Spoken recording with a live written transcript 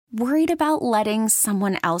Worried about letting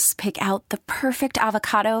someone else pick out the perfect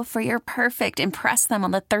avocado for your perfect impress them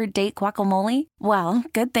on the third date guacamole? Well,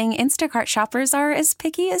 good thing Instacart shoppers are as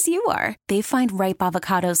picky as you are. They find ripe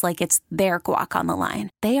avocados like it's their guac on the line.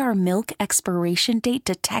 They are milk expiration date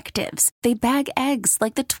detectives. They bag eggs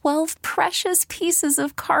like the 12 precious pieces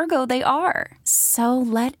of cargo they are. So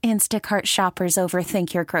let Instacart shoppers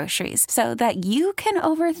overthink your groceries so that you can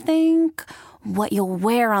overthink what you'll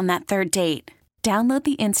wear on that third date. Download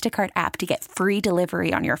the Instacart app to get free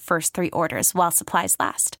delivery on your first 3 orders while supplies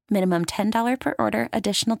last. Minimum $10 per order.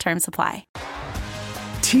 Additional terms apply.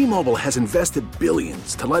 T-Mobile has invested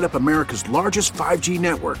billions to light up America's largest 5G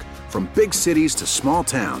network, from big cities to small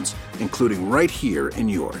towns, including right here in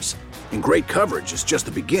yours. And great coverage is just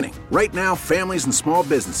the beginning. Right now, families and small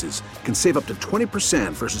businesses can save up to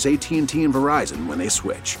 20% versus AT&T and Verizon when they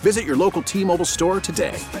switch. Visit your local T-Mobile store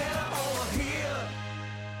today.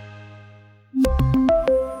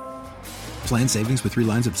 Plan savings with 3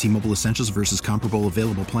 lines of T-Mobile Essentials versus comparable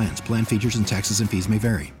available plans. Plan features and taxes and fees may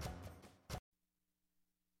vary.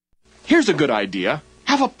 Here's a good idea.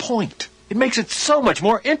 Have a point. It makes it so much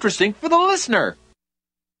more interesting for the listener.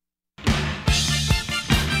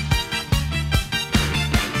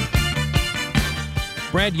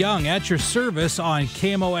 Brad Young at your service on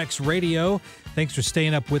KMOX Radio. Thanks for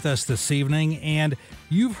staying up with us this evening. And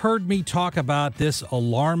you've heard me talk about this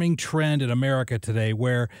alarming trend in America today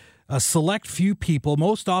where a select few people,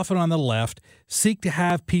 most often on the left, seek to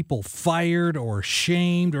have people fired or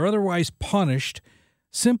shamed or otherwise punished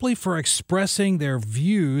simply for expressing their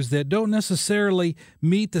views that don't necessarily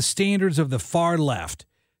meet the standards of the far left.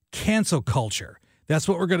 Cancel culture. That's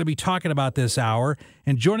what we're going to be talking about this hour.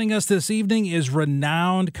 And joining us this evening is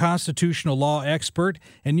renowned constitutional law expert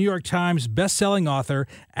and New York Times bestselling author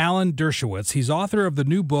Alan Dershowitz. He's author of the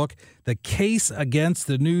new book, The Case Against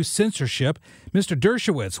the New Censorship. Mr.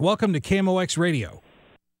 Dershowitz, welcome to KMOX Radio.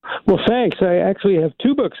 Well, thanks. I actually have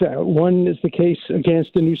 2 books out. One is The Case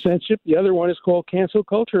Against the New Censorship. The other one is called Cancel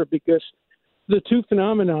Culture, because the 2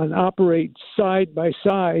 phenomenon operate side by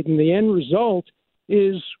side, and the end result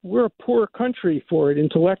is we're a poor country for it,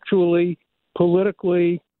 intellectually,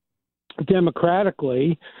 politically,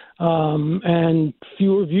 democratically, and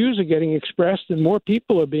fewer views are getting expressed and more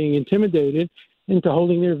people are being intimidated into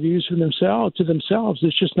holding their views to themselves.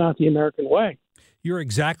 It's just not the American way. You're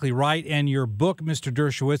exactly right. And your book, Mr.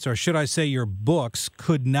 Dershowitz, or should I say your books,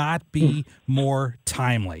 could not be more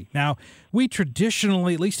timely. Now, we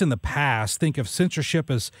traditionally, at least in the past, think of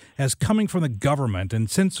censorship as coming from the government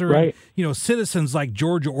and censoring, citizens like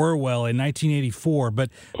George Orwell in 1984.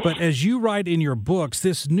 But as you write in your books,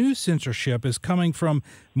 this new censorship is coming from,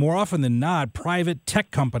 more often than not, private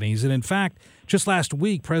tech companies. And in fact, just last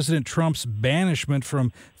week, President Trump's banishment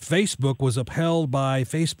from Facebook was upheld by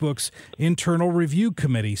Facebook's internal review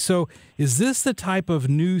committee. So is this the type of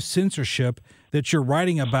new censorship that you're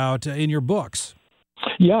writing about in your books?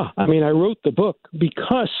 Yeah, I mean, I wrote the book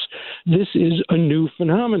because this is a new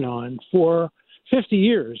phenomenon. For 50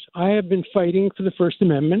 years, I have been fighting for the First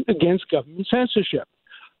Amendment against government censorship.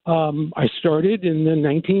 I started in the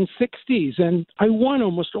 1960s, and I won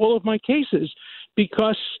almost all of my cases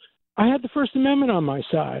because I had the First Amendment on my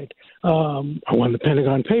side. I won the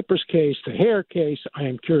Pentagon Papers case, the Hare case, I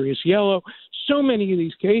Am Curious Yellow, so many of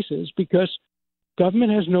these cases because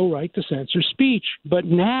government has no right to censor speech. But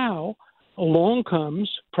now along comes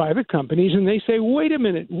private companies and they say, wait a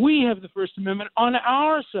minute, we have the First Amendment on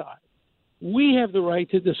our side. We have the right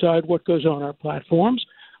to decide what goes on our platforms.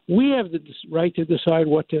 We have the right to decide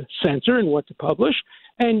what to censor and what to publish.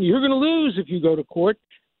 And you're going to lose if you go to court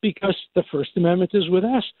because the First Amendment is with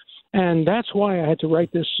us. And that's why I had to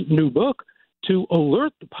write this new book, to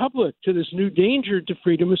alert the public to this new danger to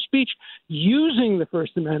freedom of speech, using the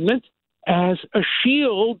First Amendment as a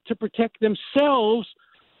shield to protect themselves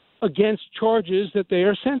against charges that they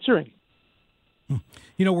are censoring.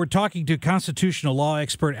 You know, we're talking to constitutional law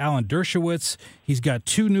expert Alan Dershowitz. He's got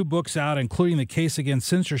 2 new books out, including The Case Against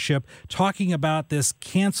Censorship, talking about this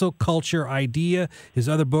cancel culture idea. His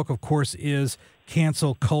other book, of course, is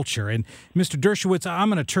Cancel Culture. And Mr. Dershowitz,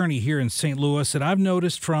 I'm an attorney here in St. Louis, and I've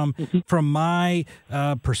noticed from my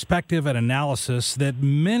perspective and analysis that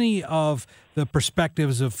many of the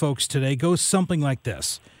perspectives of folks today go something like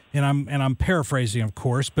this. And I'm paraphrasing, of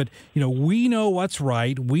course, but we know what's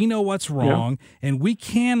right, we know what's wrong, and we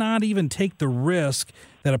cannot even take the risk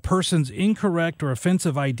that a person's incorrect or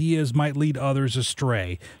offensive ideas might lead others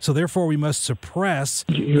astray. So therefore, we must suppress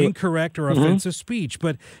incorrect or offensive speech.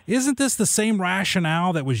 But isn't this the same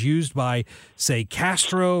rationale that was used by, say,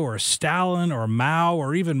 Castro or Stalin or Mao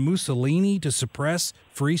or even Mussolini to suppress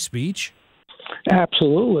free speech?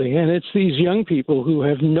 Absolutely. And it's these young people who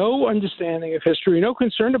have no understanding of history, no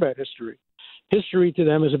concern about history. History to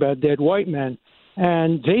them is about dead white men,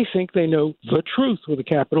 and they think they know the truth with a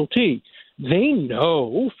capital T. They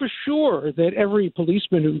know for sure that every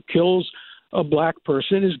policeman who kills a black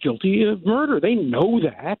person is guilty of murder. They know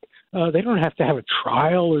that. They don't have to have a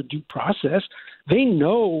trial or due process. They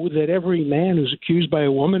know that every man who's accused by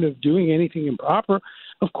a woman of doing anything improper,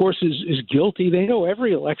 of course, is guilty. They know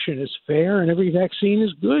every election is fair and every vaccine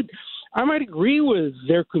is good. I might agree with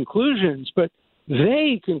their conclusions, but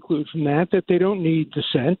they conclude from that they don't need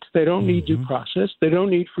dissent, they don't need due process, they don't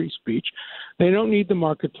need free speech, they don't need the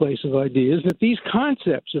marketplace of ideas, that these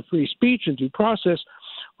concepts of free speech and due process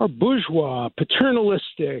are bourgeois,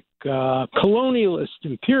 paternalistic, colonialist,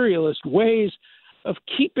 imperialist ways of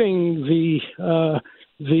keeping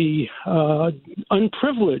the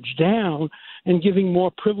unprivileged down and giving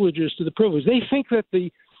more privileges to the privileged. They think that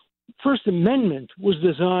the First Amendment was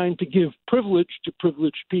designed to give privilege to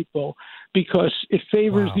privileged people because it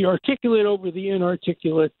favors the articulate over the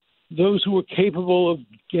inarticulate, those who are capable of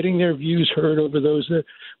getting their views heard over those that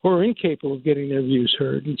who are incapable of getting their views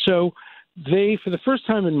heard. And so they, for the first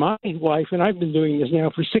time in my life, and I've been doing this now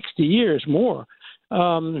for 60 years more,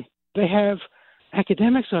 they have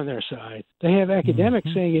academics on their side. They have academics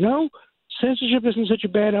saying, censorship isn't such a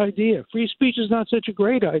bad idea. Free speech is not such a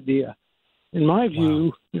great idea. In my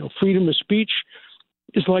view, freedom of speech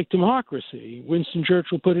is like democracy. Winston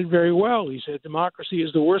Churchill put it very well. He said democracy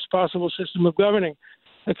is the worst possible system of governing,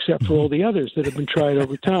 except for all the others that have been tried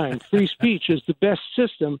over time. Free speech is the best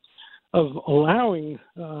system of allowing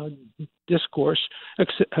discourse,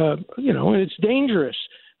 and it's dangerous,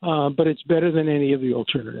 but it's better than any of the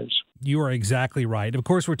alternatives. You are exactly right. Of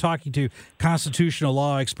course, we're talking to constitutional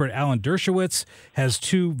law expert Alan Dershowitz, has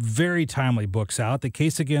two very timely books out, The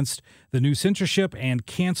Case Against the New Censorship and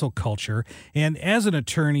Cancel Culture. And as an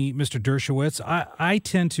attorney, Mr. Dershowitz, I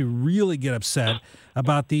tend to really get upset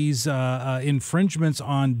about these infringements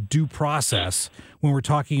on due process when we're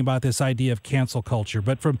talking about this idea of cancel culture.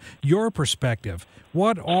 But from your perspective,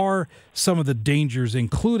 what are some of the dangers,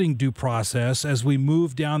 including due process, as we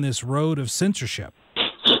move down this road of censorship?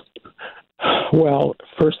 Well,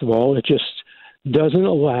 first of all, it just doesn't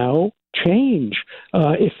allow change.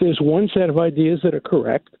 If there's one set of ideas that are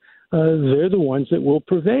correct, they're the ones that will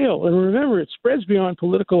prevail. And remember, it spreads beyond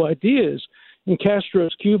political ideas. In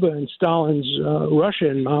Castro's Cuba and Stalin's Russia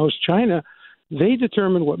and Mao's China, they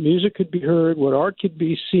determined what music could be heard, what art could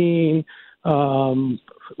be seen.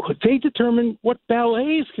 They determined what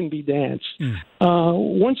ballets can be danced.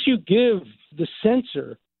 Once you give the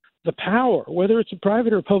censor the power, whether it's a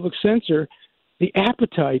private or public censor, the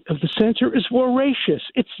appetite of the censor is voracious.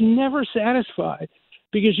 It's never satisfied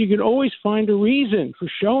because you can always find a reason for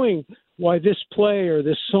showing why this play or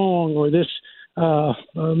this song or this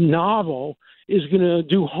novel is going to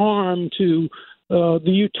do harm to the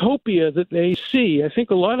utopia that they see. I think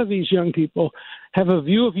a lot of these young people have a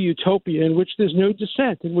view of a utopia in which there's no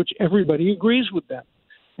dissent, in which everybody agrees with them.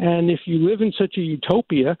 And if you live in such a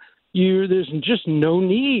utopia, there's just no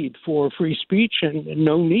need for free speech and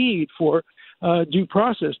no need for due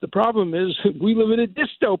process. The problem is we live in a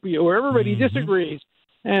dystopia where everybody disagrees,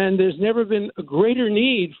 and there's never been a greater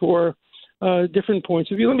need for different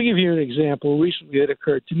points of view. Let me give you an example recently that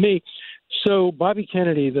occurred to me. So Bobby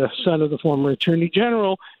Kennedy, the son of the former Attorney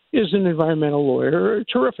General, is an environmental lawyer, a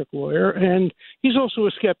terrific lawyer, and he's also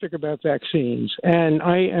a skeptic about vaccines. And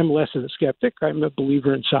I am less of a skeptic. I'm a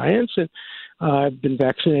believer in science, and I've been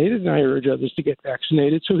vaccinated, and I urge others to get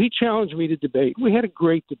vaccinated. So he challenged me to debate. We had a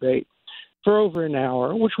great debate for over an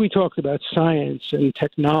hour, in which we talked about science and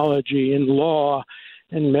technology and law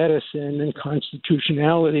and medicine and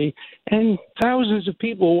constitutionality, and thousands of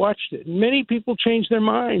people watched it. Many people changed their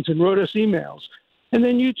minds and wrote us emails. And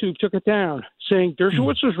then YouTube took it down, saying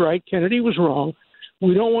Dershowitz was right, Kennedy was wrong.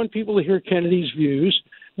 We don't want people to hear Kennedy's views.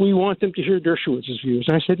 We want them to hear Dershowitz's views.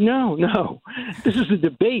 And I said, no, this is a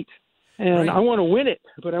debate, and I want to win it,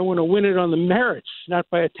 but I want to win it on the merits, not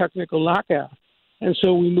by a technical knockout. And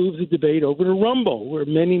so we moved the debate over to Rumble, where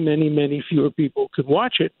many, many, many fewer people could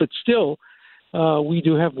watch it, but still we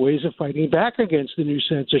do have ways of fighting back against the new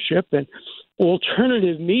censorship, and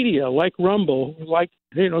alternative media like Rumble, like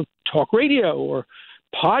talk radio or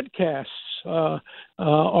podcasts are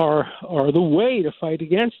the way to fight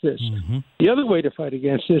against this. The other way to fight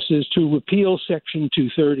against this is to repeal Section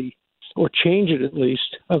 230, or change it at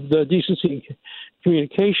least, of the Decency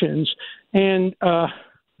Communications, and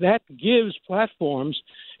that gives platforms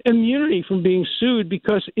immunity from being sued,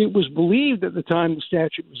 because it was believed at the time the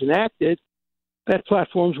statute was enacted that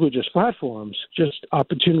platforms were just platforms, just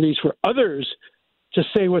opportunities for others to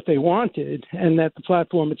say what they wanted, and that the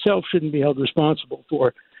platform itself shouldn't be held responsible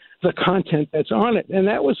for the content that's on it. And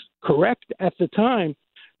that was correct at the time.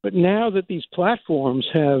 But now that these platforms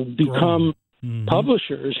have become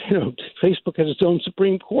publishers, Facebook has its own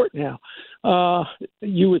Supreme Court now.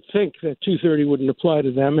 You would think that 230 wouldn't apply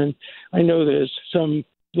to them. And I know there's some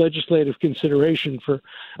legislative consideration for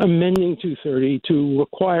amending 230 to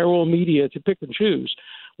require all media to pick and choose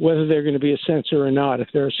whether they're going to be a censor or not. If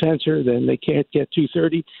they're a censor, then they can't get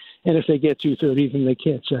 230. And if they get 230, then they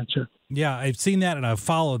can't censor. Yeah, I've seen that and I've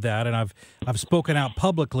followed that, and I've spoken out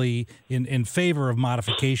publicly in favor of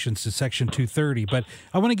modifications to Section 230. But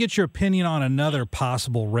I want to get your opinion on another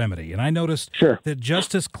possible remedy. And I noticed that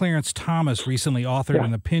Justice Clarence Thomas recently authored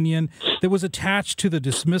an opinion that was attached to the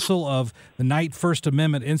dismissal of the Knight First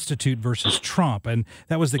Amendment Institute versus Trump. And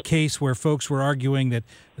that was the case where folks were arguing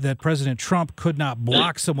that President Trump could not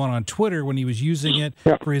block someone on Twitter when he was using it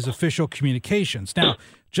for his official communications. Now,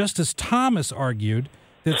 Justice Thomas argued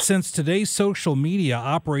that since today's social media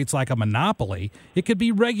operates like a monopoly, it could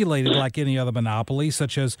be regulated like any other monopoly,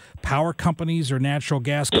 such as power companies or natural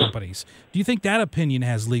gas companies. Do you think that opinion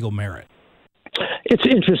has legal merit? It's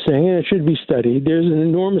interesting, and it should be studied. There's an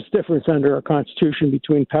enormous difference under our Constitution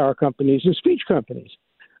between power companies and speech companies.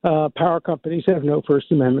 Power companies have no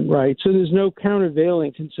First Amendment rights, so there's no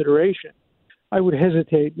countervailing consideration. I would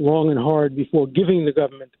hesitate long and hard before giving the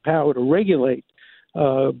government the power to regulate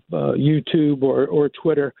YouTube or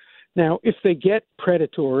Twitter. Now, if they get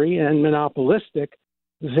predatory and monopolistic,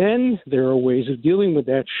 then there are ways of dealing with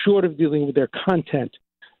that, short of dealing with their content.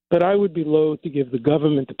 But I would be loath to give the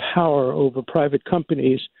government the power over private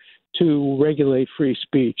companies to regulate free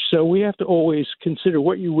speech. So we have to always consider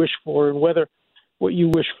what you wish for and whether what you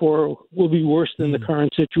wish for will be worse than the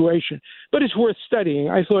current situation. But it's worth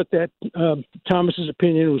studying. I thought that Thomas's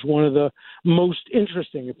opinion was one of the most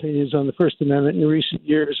interesting opinions on the First Amendment in recent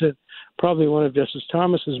years, and probably one of Justice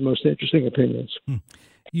Thomas's most interesting opinions.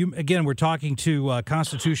 We're talking to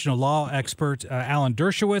constitutional law expert Alan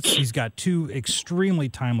Dershowitz. He's got two extremely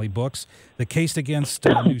timely books, The Case Against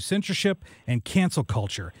New Censorship and Cancel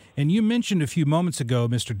Culture. And you mentioned a few moments ago,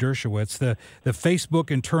 Mr. Dershowitz, the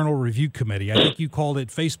Facebook Internal Review Committee. I think you called it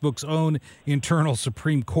Facebook's own internal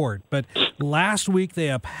Supreme Court. But last week they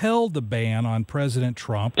upheld the ban on President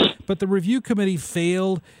Trump, but the review committee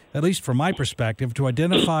failed, at least from my perspective, to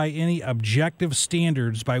identify any objective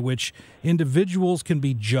standards by which individuals can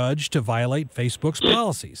be judged to violate Facebook's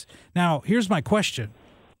policies. Now, here's my question.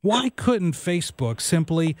 Why couldn't Facebook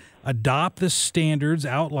simply adopt the standards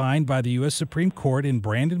outlined by the U.S. Supreme Court in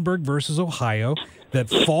Brandenburg versus Ohio that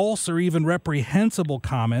false or even reprehensible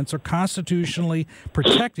comments are constitutionally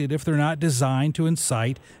protected if they're not designed to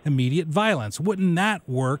incite immediate violence? Wouldn't that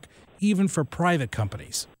work even for private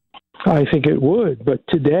companies? I think it would. But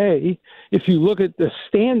today, if you look at the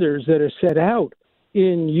standards that are set out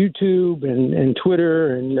in YouTube and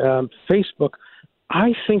Twitter and Facebook,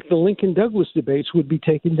 I think the Lincoln-Douglas debates would be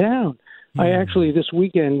taken down. I actually this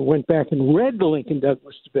weekend went back and read the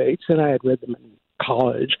Lincoln-Douglas debates, and I had read them in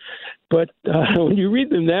college. But when you read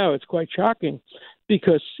them now, it's quite shocking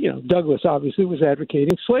because, Douglas obviously was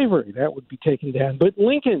advocating slavery. That would be taken down. But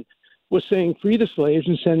Lincoln was saying free the slaves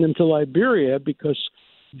and send them to Liberia because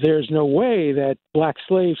there's no way that black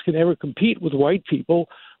slaves can ever compete with white people.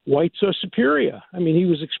 Whites are superior. I mean, he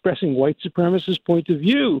was expressing white supremacist point of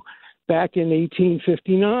view back in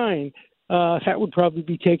 1859. That would probably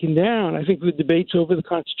be taken down. I think the debates over the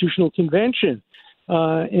Constitutional Convention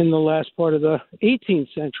in the last part of the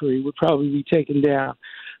 18th century would probably be taken down.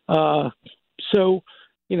 So,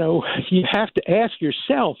 you have to ask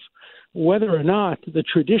yourself whether or not the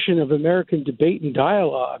tradition of American debate and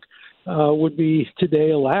dialogue would be today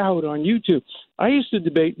allowed on YouTube. I used to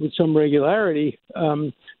debate with some regularity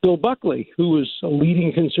Bill Buckley, who was a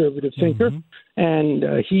leading conservative thinker, and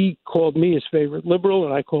he called me his favorite liberal,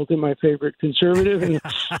 and I called him my favorite conservative, and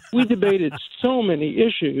we debated so many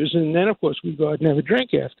issues, and then, of course, we'd go out and have a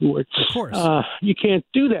drink afterward. Of course. You can't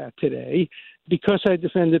do that today. Because I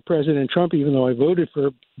defended President Trump, even though I voted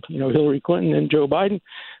for, Hillary Clinton and Joe Biden,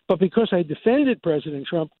 but because I defended President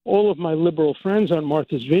Trump, all of my liberal friends on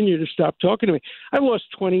Martha's Vineyard have stopped talking to me. I lost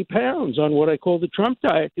 20 pounds on what I call the Trump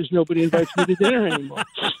diet because nobody invites me to dinner anymore.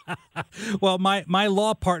 Well, my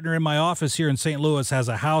law partner in my office here in St. Louis has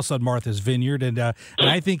a house on Martha's Vineyard, and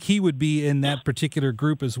I think he would be in that particular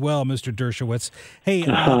group as well, Mr. Dershowitz. Hey,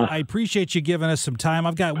 I appreciate you giving us some time.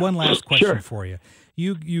 I've got one last question for you.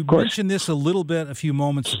 You mentioned this a little bit a few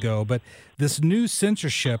moments ago, but this new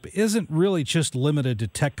censorship isn't really just limited to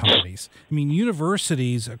tech companies. I mean,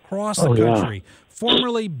 universities across the country,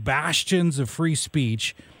 formerly bastions of free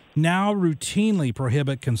speech, now routinely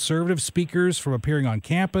prohibit conservative speakers from appearing on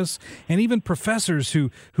campus, and even professors who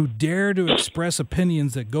dare to express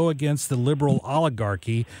opinions that go against the liberal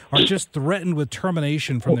oligarchy are just threatened with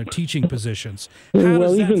termination from their teaching positions. How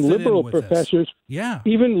does that even fit liberal in with professors, this?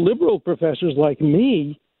 even liberal professors like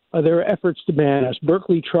me, there are efforts to ban us.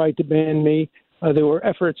 Berkeley tried to ban me. There were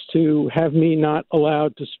efforts to have me not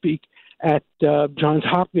allowed to speak at Johns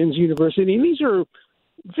Hopkins University. And these are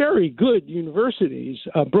very good universities.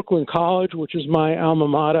 Brooklyn College, which is my alma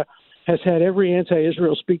mater, has had every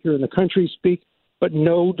anti-Israel speaker in the country speak, but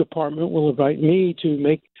no department will invite me to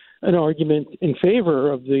make an argument in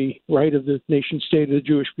favor of the right of the nation state of the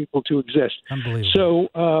Jewish people to exist. Unbelievable.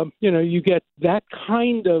 So, you get that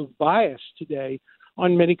kind of bias today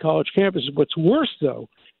on many college campuses. What's worse, though,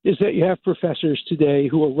 is that you have professors today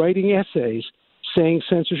who are writing essays saying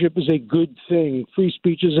censorship is a good thing, free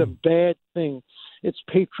speech is a bad thing, it's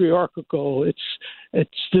patriarchal, it's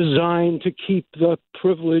designed to keep the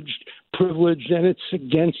privileged, and it's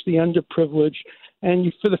against the underprivileged.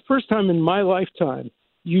 And for the first time in my lifetime,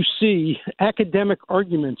 you see academic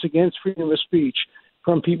arguments against freedom of speech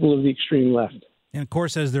from people of the extreme left. And, of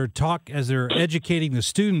course, as they're educating the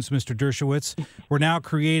students, Mr. Dershowitz, we're now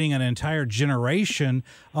creating an entire generation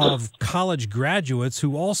of college graduates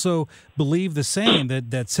who also believe the same,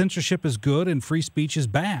 that censorship is good and free speech is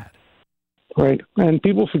bad. Right. And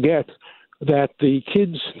people forget that the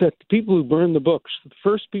people who burned the books, the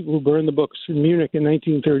first people who burned the books in Munich in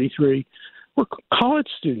 1933 were college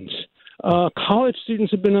students. College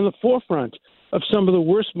students have been on the forefront of some of the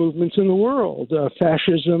worst movements in the world,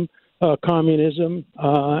 fascism, communism,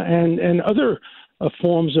 and other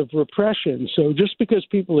forms of repression. So just because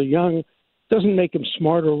people are young doesn't make them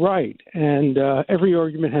smart or right. And every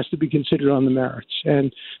argument has to be considered on the merits.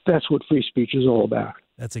 And that's what free speech is all about.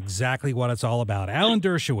 That's exactly what it's all about. Alan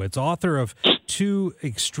Dershowitz, author of two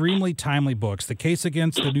extremely timely books, The Case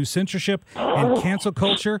Against the New Censorship and Cancel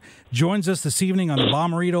Culture, joins us this evening on the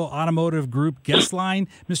Bomarito Automotive Group guest line.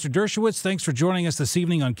 Mr. Dershowitz, thanks for joining us this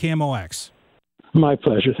evening on KMOX. My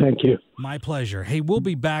pleasure. Thank you. My pleasure. Hey, we'll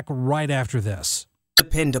be back right after this.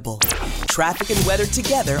 Dependable. Traffic and weather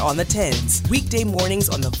together on the 10s. Weekday mornings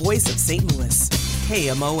on the voice of St. Louis.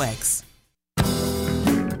 KMOX.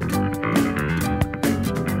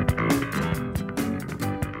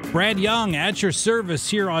 Brad Young at your service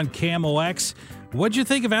here on KMOX. What'd you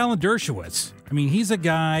think of Alan Dershowitz? I mean, he's a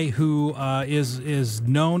guy who is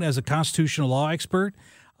known as a constitutional law expert.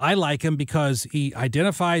 I like him because he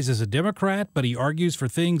identifies as a Democrat, but he argues for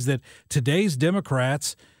things that today's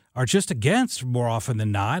Democrats are just against more often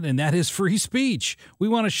than not, and that is free speech. We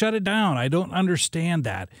want to shut it down. I don't understand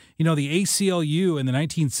that. You know, the ACLU in the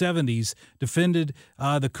 1970s defended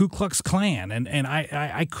the Ku Klux Klan, and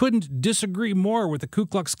I couldn't disagree more with the Ku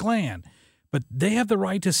Klux Klan. But they have the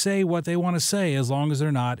right to say what they want to say as long as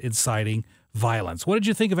they're not inciting violence. What did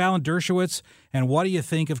you think of Alan Dershowitz, and what do you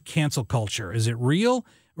think of cancel culture? Is it real?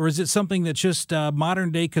 Or is it something that just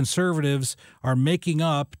modern-day conservatives are making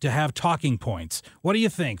up to have talking points? What do you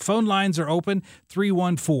think? Phone lines are open,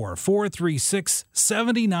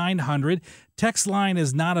 314-436-7900. Text line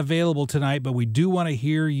is not available tonight, but we do want to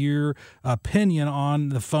hear your opinion on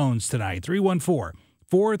the phones tonight.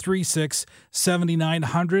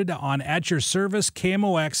 314-436-7900 on At Your Service,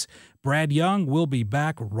 KMOX. Brad Young will be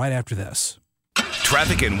back right after this.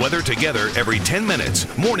 Traffic and weather together every 10 minutes,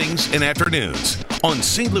 mornings and afternoons on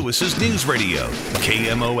St. Louis's News Radio,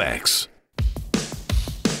 KMOX.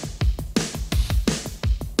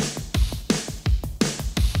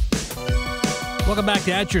 Welcome back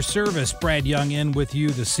to At Your Service. Brad Young in with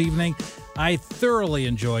you this evening. I thoroughly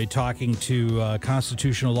enjoyed talking to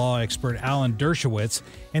constitutional law expert Alan Dershowitz,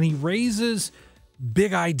 and he raises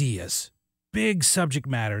big ideas, big subject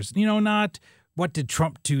matters. You know, not what did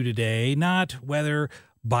Trump do today, not whether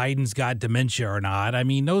Biden's got dementia or not. I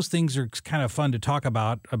mean, those things are kind of fun to talk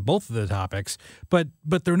about, both of the topics, but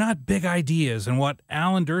they're not big ideas. And what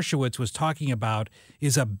Alan Dershowitz was talking about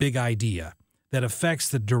is a big idea that affects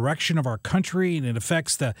the direction of our country, and it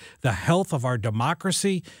affects the health of our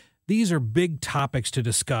democracy. These are big topics to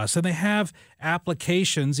discuss, and they have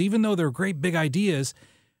applications. Even though they're great big ideas,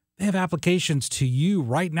 they have applications to you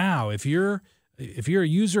right now. If you're a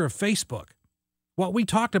user of Facebook, what we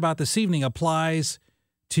talked about this evening applies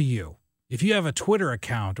to you. If you have a Twitter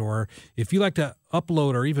account, or if you like to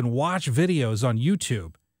upload or even watch videos on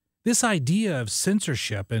YouTube, this idea of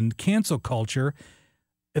censorship and cancel culture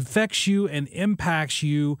affects you and impacts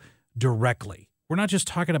you directly. We're not just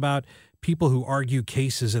talking about people who argue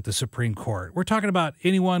cases at the Supreme Court. We're talking about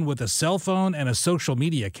anyone with a cell phone and a social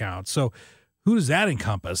media account. So who does that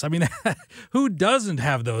encompass? I mean, who doesn't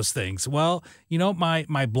have those things? Well,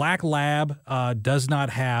 my black lab does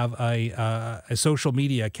not have a social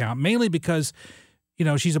media account, mainly because,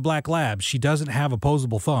 she's a black lab. She doesn't have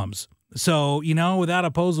opposable thumbs. So, without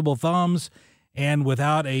opposable thumbs and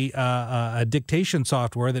without a dictation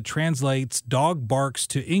software that translates dog barks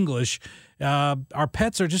to English, our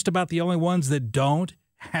pets are just about the only ones that don't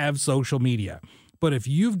have social media. But if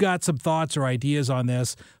you've got some thoughts or ideas on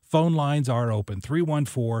this, phone lines are open,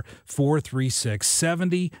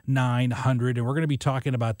 314-436-7900. And we're going to be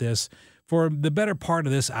talking about this for the better part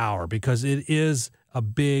of this hour because it is a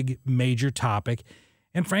big, major topic.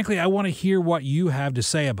 And frankly, I want to hear what you have to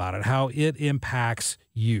say about it, how it impacts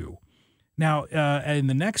you. Now, in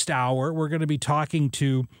the next hour, we're going to be talking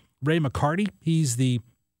to Ray McCarty. He's the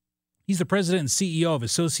president and CEO of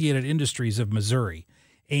Associated Industries of Missouri.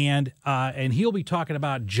 And he'll be talking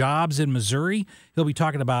about jobs in Missouri. He'll be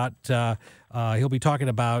talking about the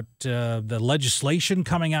legislation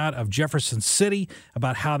coming out of Jefferson City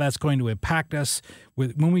about how that's going to impact us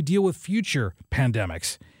when we deal with future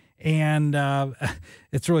pandemics. And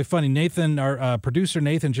it's really funny. Nathan, our producer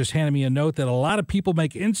Nathan, just handed me a note that a lot of people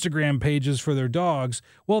make Instagram pages for their dogs.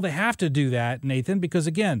 Well, they have to do that, Nathan, because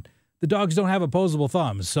again, the dogs don't have opposable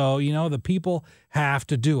thumbs. So the people have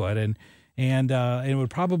to do it, and it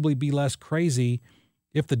would probably be less crazy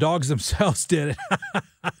if the dogs themselves did it.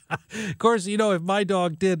 Of course, if my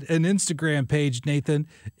dog did an Instagram page, Nathan,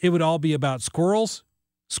 it would all be about squirrels,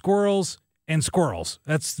 and squirrels.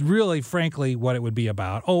 That's really, frankly, what it would be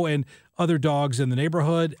about. Oh, and other dogs in the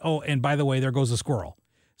neighborhood. Oh, and by the way, there goes a squirrel.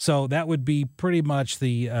 So that would be pretty much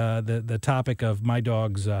the topic of my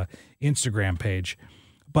dog's Instagram page.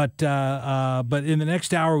 But in the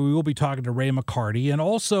next hour, we will be talking to Ray McCarty. And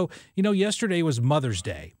also, yesterday was Mother's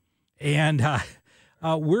Day. And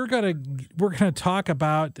we're gonna talk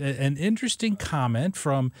about an interesting comment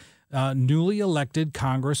from newly elected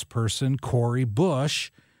Congressperson Cori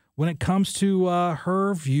Bush when it comes to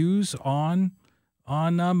her views on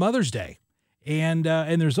Mother's Day. And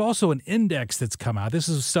there's also an index that's come out. This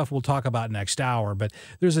is stuff we'll talk about next hour, but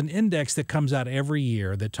there's an index that comes out every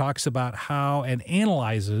year that talks about how and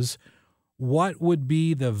analyzes what would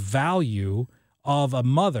be the value of a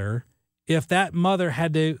mother if that mother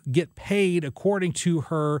had to get paid according to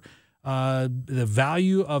her the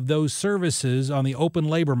value of those services on the open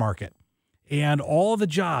labor market. And all the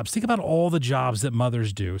jobs, think about all the jobs that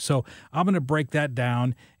mothers do. So I'm going to break that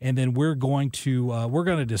down, and then we're going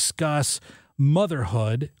to discuss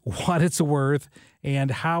motherhood, what it's worth,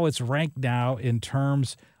 and how it's ranked now in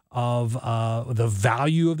terms of the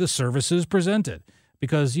value of the services presented.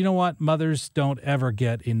 Because you know what? Mothers don't ever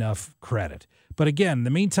get enough credit. But again, in the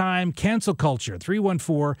meantime, cancel culture,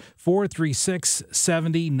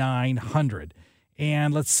 314-436-7900.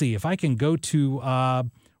 And let's see if I can go to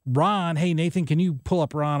Ron. Hey, Nathan, can you pull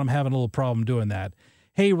up Ron? I'm having a little problem doing that.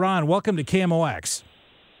 Hey, Ron, welcome to KMOX.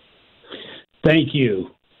 Thank you.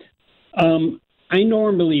 I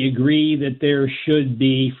normally agree that there should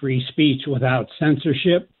be free speech without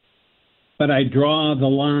censorship, but I draw the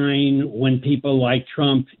line when people like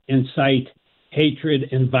Trump incite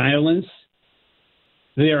hatred and violence.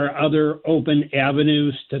 There are other open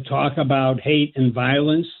avenues to talk about hate and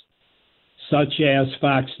violence, such as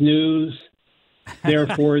Fox News.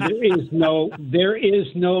 Therefore, there is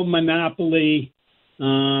no monopoly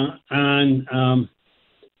on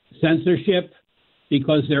censorship,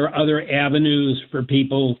 because there are other avenues for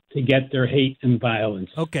people to get their hate and violence.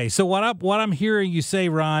 Okay, so what I'm hearing you say,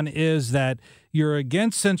 Ron, is that you're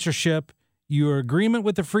against censorship, you're in agreement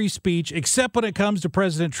with the free speech, except when it comes to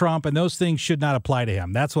President Trump, and those things should not apply to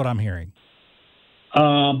him. That's what I'm hearing.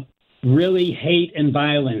 Really, hate and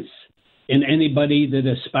violence. And anybody that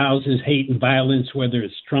espouses hate and violence, whether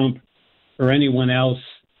it's Trump or anyone else,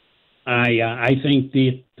 I think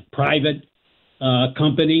the private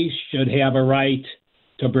companies should have a right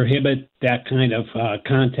to prohibit that kind of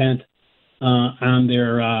content on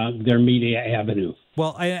their media avenue.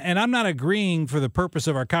 Well, and I'm not agreeing for the purpose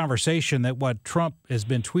of our conversation that what Trump has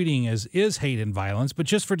been tweeting is hate and violence, but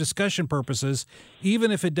just for discussion purposes, even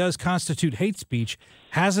if it does constitute hate speech,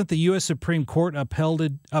 hasn't the U.S. Supreme Court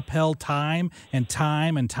upheld time and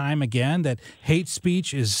time again that hate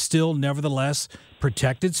speech is still nevertheless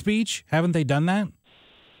protected speech? Haven't they done that?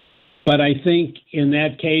 But I think in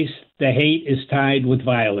that case, the hate is tied with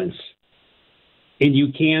violence. And you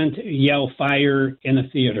can't yell fire in a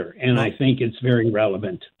theater, and I think it's very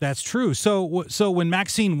relevant. That's true. So when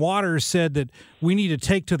Maxine Waters said that we need to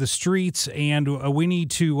take to the streets and we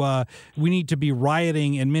need to be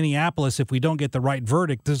rioting in Minneapolis if we don't get the right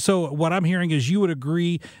verdict. So what I'm hearing is you would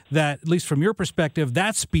agree that, at least from your perspective,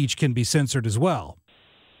 that speech can be censored as well.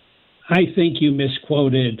 I think you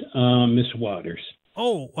misquoted Ms. Waters.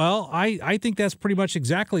 Oh, well, I think that's pretty much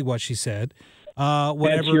exactly what she said.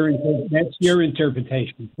 That's your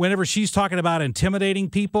interpretation. Whenever she's talking about intimidating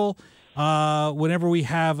people, whenever we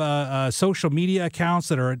have social media accounts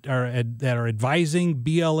that are advising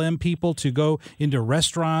BLM people to go into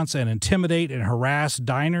restaurants and intimidate and harass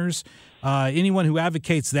diners, anyone who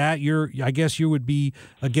advocates that, I guess you would be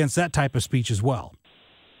against that type of speech as well.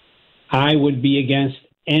 I would be against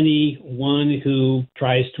anyone who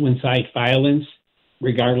tries to incite violence,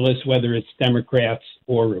 regardless whether it's Democrats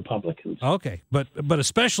or Republicans. Okay, but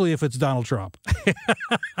especially if it's Donald Trump.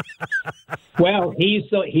 Well, he's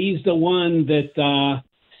the one that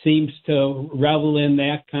seems to revel in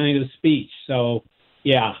that kind of speech. So,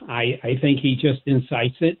 yeah, I think he just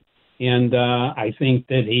incites it, and I think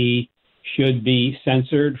that he should be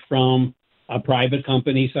censored from a private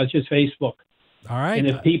company such as Facebook. All right. And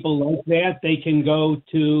if people like that, they can go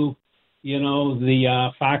to,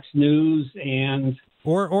 the Fox News and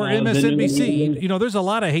or MSNBC. There's a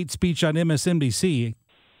lot of hate speech on MSNBC.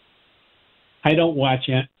 I don't watch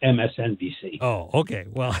MSNBC. Oh, okay.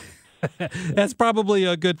 Well, that's probably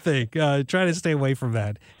a good thing. Try to stay away from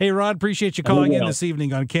that. Hey, Rod, appreciate you calling in this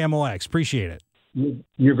evening on KMOX. Appreciate it.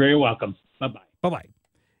 You're very welcome. Bye-bye. Bye-bye.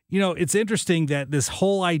 It's interesting that this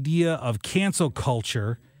whole idea of cancel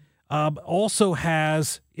culture also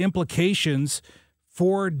has implications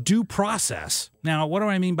for due process. Now, what do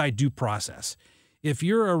I mean by due process? If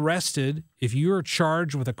you're arrested, if you're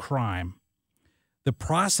charged with a crime, the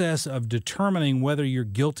process of determining whether you're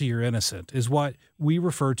guilty or innocent is what we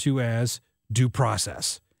refer to as due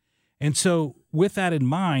process. And so with that in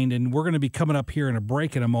mind, and we're going to be coming up here in a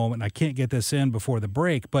break in a moment, and I can't get this in before the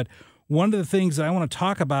break, but one of the things that I want to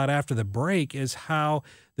talk about after the break is how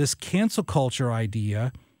this cancel culture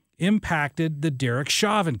idea impacted the Derek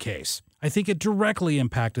Chauvin case. I think it directly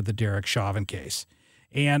impacted the Derek Chauvin case.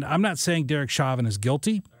 And I'm not saying Derek Chauvin is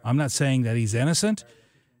guilty. I'm not saying that he's innocent.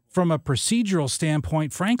 From a procedural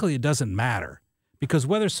standpoint, frankly, it doesn't matter. Because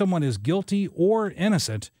whether someone is guilty or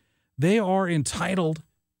innocent, they are entitled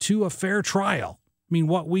to a fair trial. I mean,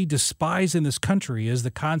 what we despise in this country is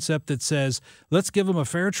the concept that says, let's give them a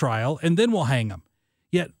fair trial and then we'll hang them.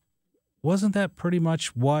 Yet, wasn't that pretty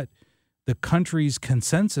much what the country's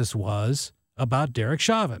consensus was about Derek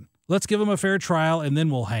Chauvin? Let's give him a fair trial and then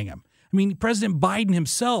we'll hang him. I mean, President Biden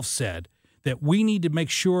himself said that we need to make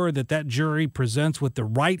sure that jury presents with the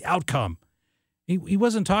right outcome. He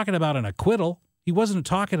wasn't talking about an acquittal. He wasn't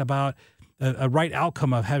talking about a right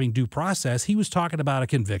outcome of having due process. He was talking about a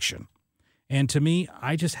conviction. And to me,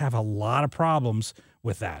 I just have a lot of problems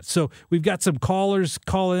with that. So we've got some callers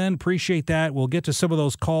calling in. Appreciate that. We'll get to some of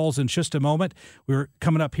those calls in just a moment. We're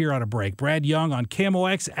coming up here on a break. Brad Young on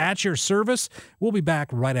KMOX at your service. We'll be back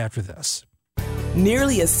right after this.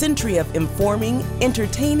 Nearly a century of informing,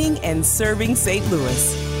 entertaining, and serving St.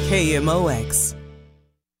 Louis. KMOX.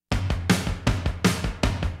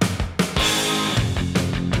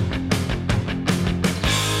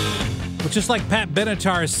 Well, just like Pat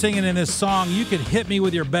Benatar is singing in this song, you can hit me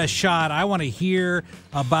with your best shot. I want to hear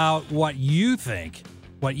about what you think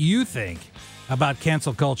about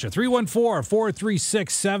cancel culture.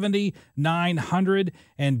 314-436-7900.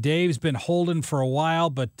 And Dave's been holding for a while,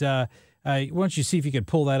 but why don't you see if you could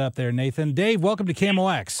pull that up there, Nathan. Dave, welcome to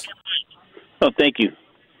KMOX. Oh, thank you.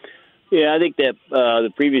 Yeah, I think that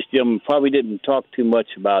the previous gentleman probably didn't talk too much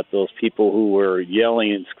about those people who were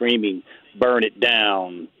yelling and screaming, burn it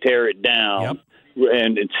down, tear it down,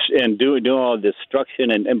 and doing all the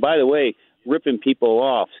destruction. And by the way, ripping people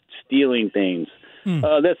off, stealing things.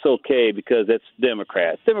 That's okay because that's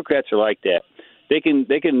Democrats. Democrats are like that. They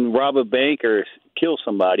can rob a bank or kill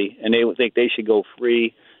somebody, and they would think they should go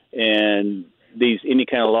free. And any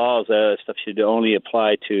kind of laws, stuff should only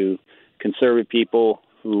apply to conservative people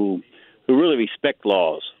who really respect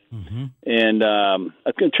laws. Mm-hmm. And a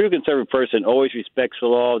true conservative person always respects the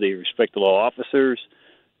law. They respect the law officers.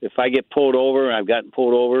 If I get pulled over, and I've gotten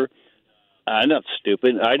pulled over, I'm not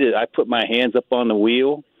stupid. I put my hands up on the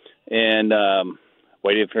wheel and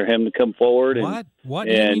waited for him to come forward. What?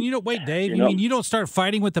 And, you don't wait, Dave. You mean you don't start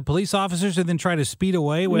fighting with the police officers and then try to speed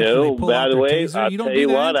away when no, they pull by out the their way, taser? I'll You don't tell do you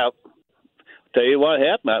that? what. I'll tell you what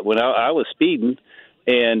happened when I was speeding,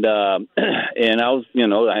 and I was,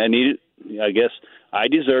 I guess I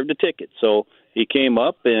deserved a ticket. So he came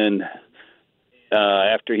up and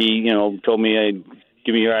after he, told me,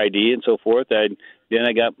 give me your ID and so forth, then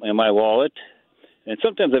I got my wallet. And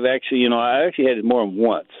sometimes I've actually, I actually had it more than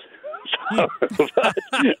once.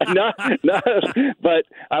 But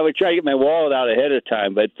I would try to get my wallet out ahead of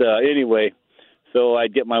time. But anyway, so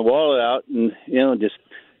I'd get my wallet out and, just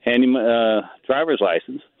hand him a driver's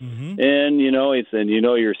license. Mm-hmm. And, he said,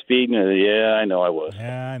 you're speeding. I said, yeah, I know I was.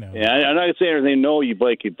 Yeah, I know. Yeah, I'm not going to say anything. No, you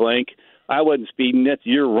blank. I wasn't speeding.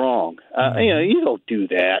 You're wrong. You don't do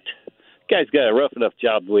that. Guy's got a rough enough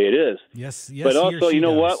job the way it is. Yes. But also, you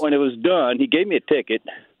know what? When it was done, he gave me a ticket.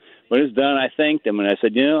 When it was done, I thanked him, and I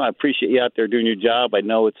said, I appreciate you out there doing your job. I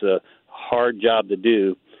know it's a hard job to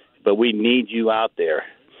do, but we need you out there.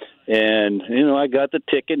 And, I got the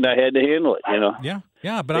ticket, and I had to handle it,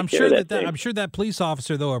 Yeah, but I'm sure that police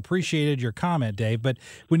officer, though, appreciated your comment, Dave. But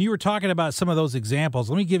when you were talking about some of those examples,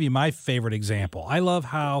 let me give you my favorite example. I love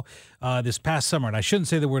how this past summer, and I shouldn't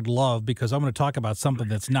say the word love because I'm going to talk about something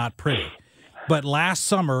that's not pretty. But last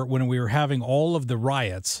summer, when we were having all of the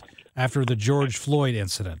riots after the George Floyd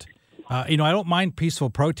incident, I don't mind peaceful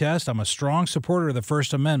protest. I'm a strong supporter of the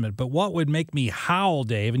First Amendment. But what would make me howl,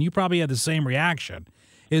 Dave, and you probably had the same reaction,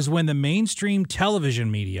 is when the mainstream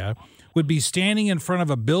television media would be standing in front of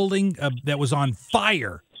a building that was on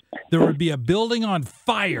fire. There would be a building on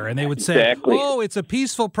fire, and they would say, oh, it's a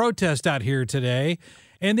peaceful protest out here today.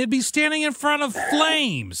 And they'd be standing in front of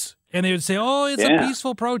flames, and they would say, oh, it's a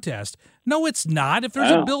peaceful protest. No, it's not. If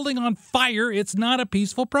there's a building on fire, it's not a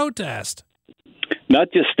peaceful protest.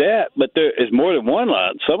 Not just that, but there is more than one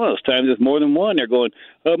lot. Some of those times there's more than one. They're going,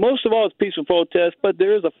 most of all, it's peaceful protest, but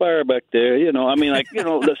there is a fire back there.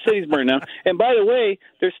 The city's burning down. And by the way,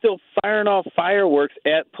 they're still firing off fireworks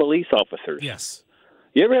at police officers. Yes.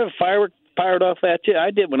 You ever have a firework fired off at you?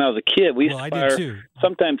 I did when I was a kid. We used to fire. I did too.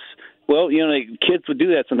 Sometimes. Well, kids would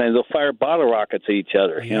do that sometimes. They'll fire bottle rockets at each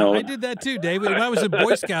other. I did that too, Dave. When I was in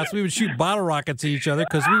Boy Scouts, we would shoot bottle rockets at each other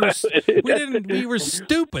because we were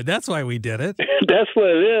stupid. That's why we did it. That's what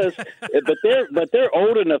it is. But they're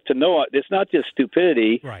old enough to know it's not just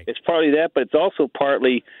stupidity. Right. It's partly that, but it's also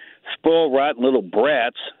partly spoiled, rotten little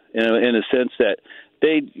brats in a sense that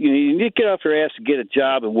you need to get off your ass to get a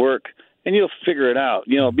job and work, and you'll figure it out.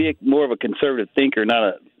 Be more of a conservative thinker,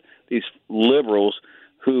 not these liberals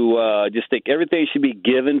who just think everything should be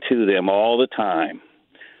given to them all the time.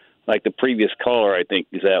 Like the previous caller, I think,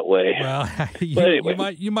 is that way.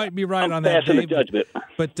 Well, you might be right on that, Dave. Judgment.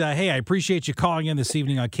 But hey, I appreciate you calling in this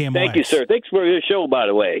evening on KMOX. Thank you, sir. Thanks for your show, by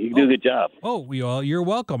the way. You do a good job. You're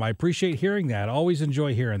welcome. I appreciate hearing that. Always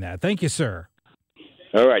enjoy hearing that. Thank you, sir.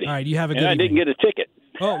 All righty. All right, you have a good evening. I didn't get a ticket.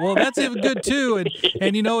 Oh, well, that's even good, too. And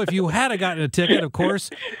if you had gotten a ticket, of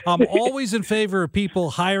course, I'm always in favor of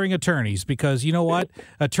people hiring attorneys because you know what?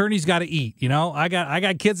 Attorneys got to eat. I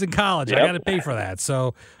got kids in college. Yep. I got to pay for that.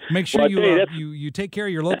 So make sure you take care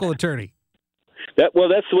of your local attorney. That's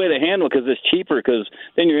the way to handle it because it's cheaper because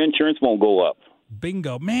then your insurance won't go up.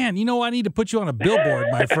 Bingo. Man, I need to put you on a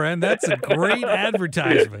billboard, my friend. That's a great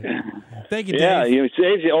advertisement. Thank you, Dave. Yeah, it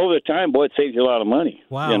saves you over the time, boy. It saves you a lot of money.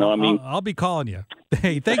 Wow. I'll be calling you.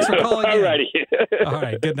 Hey, thanks for calling in. All righty. All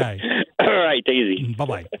right, good night. All right, take it easy.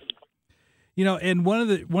 Bye-bye. And one of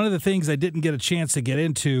the things I didn't get a chance to get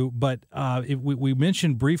into, but we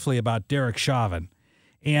mentioned briefly about Derek Chauvin,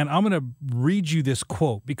 and I'm going to read you this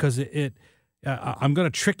quote because I'm going to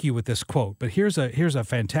trick you with this quote. But here's a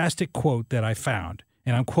fantastic quote that I found,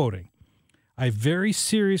 and I'm quoting. I very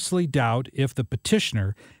seriously doubt if the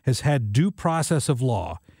petitioner has had due process of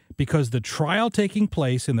law because the trial taking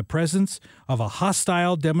place in the presence of a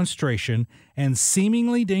hostile demonstration and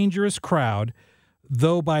seemingly dangerous crowd,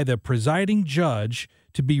 though by the presiding judge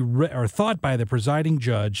thought by the presiding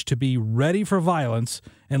judge to be ready for violence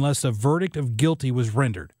unless a verdict of guilty was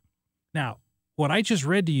rendered. Now, what I just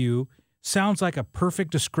read to you sounds like a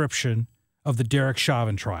perfect description of the Derek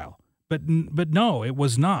Chauvin trial, but no, it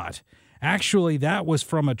was not. Actually, that was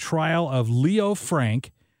from a trial of Leo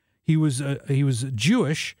Frank. He was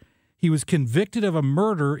Jewish. He was convicted of a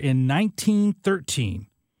murder in 1913.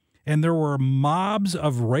 And there were mobs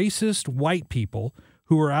of racist white people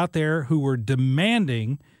who were out there who were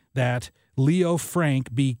demanding that Leo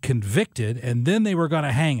Frank be convicted, and then they were going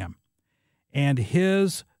to hang him. And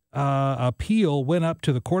his appeal went up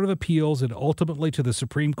to the Court of Appeals and ultimately to the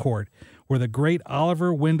Supreme Court, where the great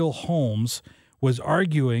Oliver Wendell Holmes was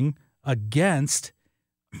arguing against,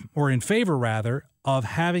 or in favor rather, of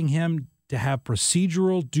having him to have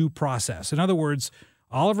procedural due process. In other words,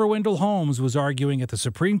 Oliver Wendell Holmes was arguing at the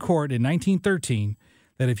Supreme Court in 1913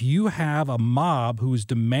 that if you have a mob who's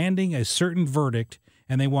demanding a certain verdict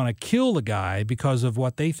and they want to kill the guy because of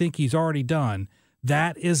what they think he's already done,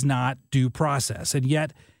 that is not due process. And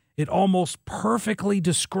yet, It almost perfectly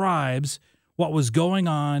describes what was going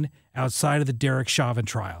on outside of the Derek Chauvin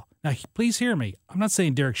trial. Now, please hear me. I'm not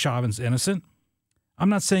saying Derek Chauvin's innocent. I'm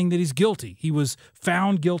not saying that he's guilty. He was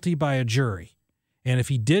found guilty by a jury. And if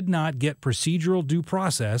he did not get procedural due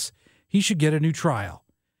process, he should get a new trial.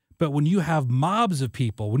 But when you have mobs of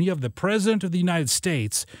people, when you have the President of the United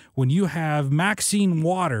States, when you have Maxine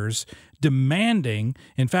Waters demanding,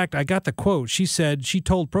 in fact, I got the quote, she said she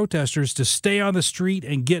told protesters to stay on the street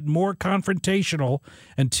and get more confrontational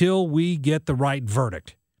until we get the right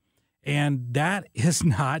verdict. And that is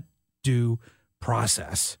not due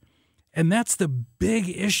process. And that's the big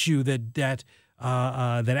issue that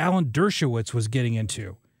Alan Dershowitz was getting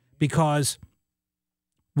into, because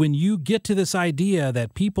when you get to this idea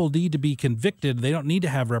that people need to be convicted, they don't need to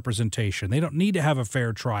have representation, they don't need to have a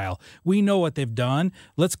fair trial. We know what they've done.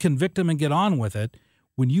 Let's convict them and get on with it.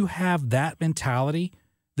 When you have that mentality,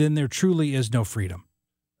 then there truly is no freedom,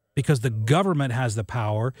 because the government has the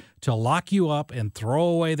power to lock you up and throw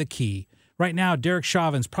away the key. Right now, Derek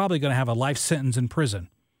Chauvin's probably going to have a life sentence in prison.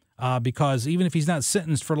 Because even if he's not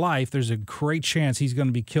sentenced for life, there's a great chance he's going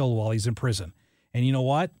to be killed while he's in prison. And you know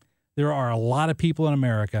what? There are a lot of people in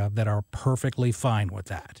America that are perfectly fine with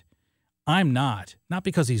that. I'm not. Not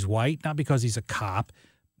because he's white, not because he's a cop,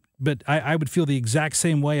 but I would feel the exact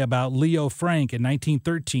same way about Leo Frank in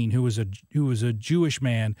 1913, who was a Jewish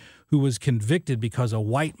man who was convicted because a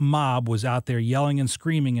white mob was out there yelling and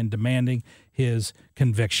screaming and demanding his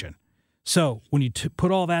conviction. So when you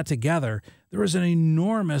put all that together, there is an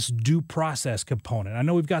enormous due process component. I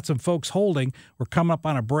know we've got some folks holding. We're coming up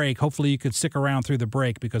on a break. Hopefully you can stick around through the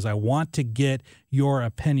break, because I want to get your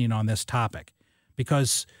opinion on this topic.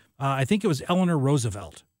 Because I think it was Eleanor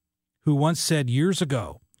Roosevelt who once said years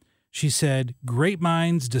ago, she said, great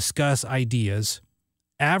minds discuss ideas,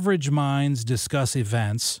 average minds discuss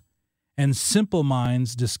events, and simple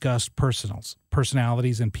minds discuss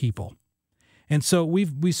personalities and people. And so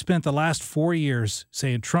we spent the last 4 years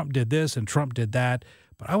saying Trump did this and Trump did that.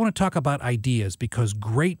 But I want to talk about ideas, because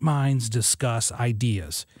great minds discuss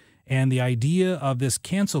ideas. And the idea of this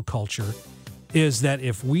cancel culture is that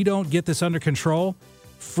if we don't get this under control,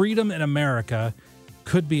 freedom in America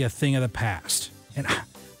could be a thing of the past. And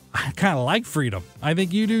I kind of like freedom. I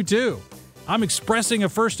think you do too. I'm expressing a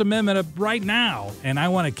First Amendment right now, and I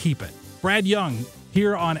want to keep it. Brad Young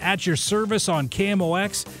here on At Your Service on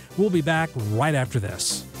KMOX. We'll be back right after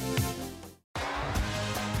this.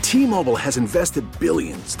 T-Mobile has invested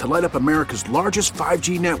billions to light up America's largest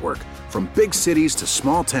 5G network, from big cities to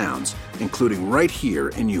small towns, including right here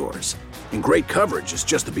in yours. And great coverage is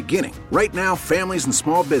just the beginning. Right now, families and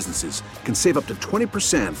small businesses can save up to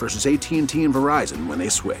 20% versus AT&T and Verizon when they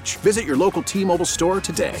switch. Visit your local T-Mobile store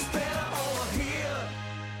today.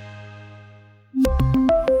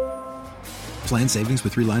 Plan savings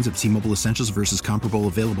with 3 lines of T-Mobile Essentials versus comparable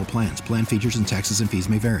available plans. Plan features and taxes and fees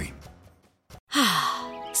may vary.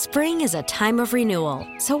 Spring is a time of renewal,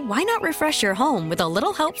 so why not refresh your home with a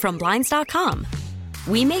little help from Blinds.com?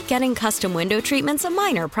 We make getting custom window treatments a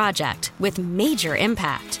minor project with major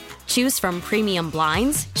impact. Choose from premium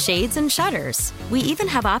blinds, shades, and shutters. We even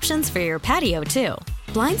have options for your patio, too.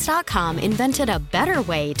 Blinds.com invented a better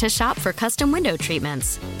way to shop for custom window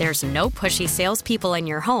treatments. There's no pushy salespeople in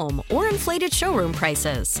your home or inflated showroom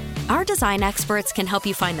prices. Our design experts can help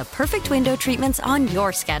you find the perfect window treatments on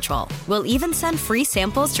your schedule. We'll even send free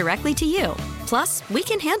samples directly to you. Plus, we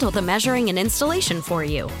can handle the measuring and installation for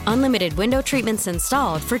you. Unlimited window treatments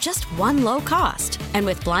installed for just one low cost. And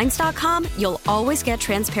with Blinds.com, you'll always get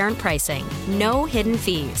transparent pricing. No hidden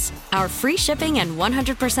fees. Our free shipping and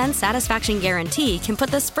 100% satisfaction guarantee can put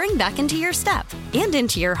the spring back into your step and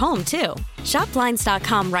into your home, too. Shop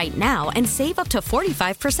Blinds.com right now and save up to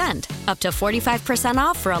 45%. Up to 45%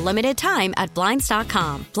 off for a limited time at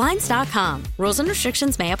Blinds.com. Blinds.com. Rules and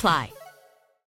restrictions may apply.